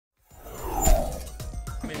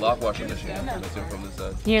lock washing machine missing from this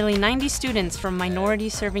side. Nearly 90 students from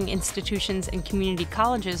minority-serving institutions and community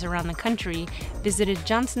colleges around the country visited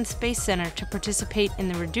Johnson Space Center to participate in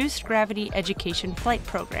the Reduced Gravity Education Flight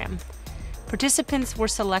Program. Participants were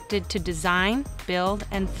selected to design, build,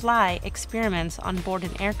 and fly experiments on board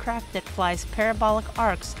an aircraft that flies parabolic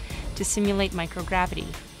arcs to simulate microgravity.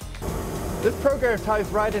 This program ties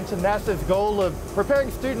right into NASA's goal of preparing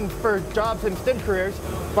students for jobs in STEM careers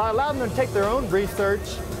by allowing them to take their own research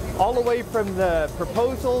all the way from the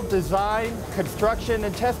proposal, design, construction,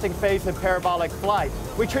 and testing phase in parabolic flight.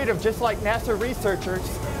 We treat them just like NASA researchers.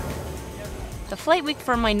 The Flight Week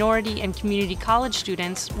for minority and community college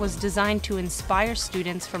students was designed to inspire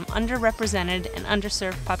students from underrepresented and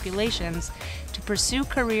underserved populations to pursue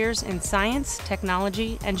careers in science,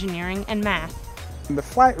 technology, engineering, and math. The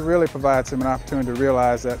flight really provides them an opportunity to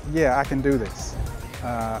realize that, yeah, I can do this.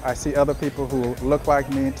 I see other people who look like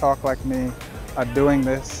me, talk like me, are doing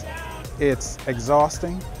this. It's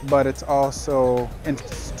exhausting, but it's also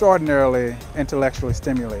extraordinarily intellectually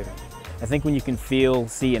stimulating. I think when you can feel,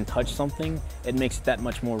 see, and touch something, it makes it that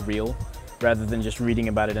much more real, rather than just reading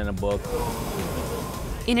about it in a book.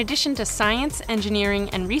 In addition to science, engineering,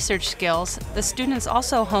 and research skills, the students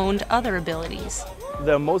also honed other abilities.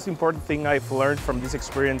 The most important thing I've learned from this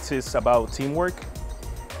experience is about teamwork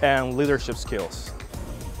and leadership skills.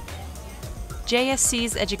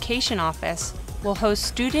 JSC's Education Office will host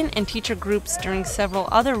student and teacher groups during several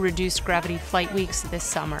other Reduced Gravity Flight Weeks this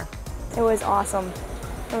summer. It was awesome.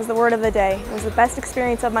 It was the word of the day. It was the best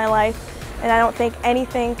experience of my life, and I don't think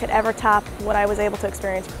anything could ever top what I was able to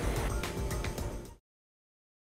experience.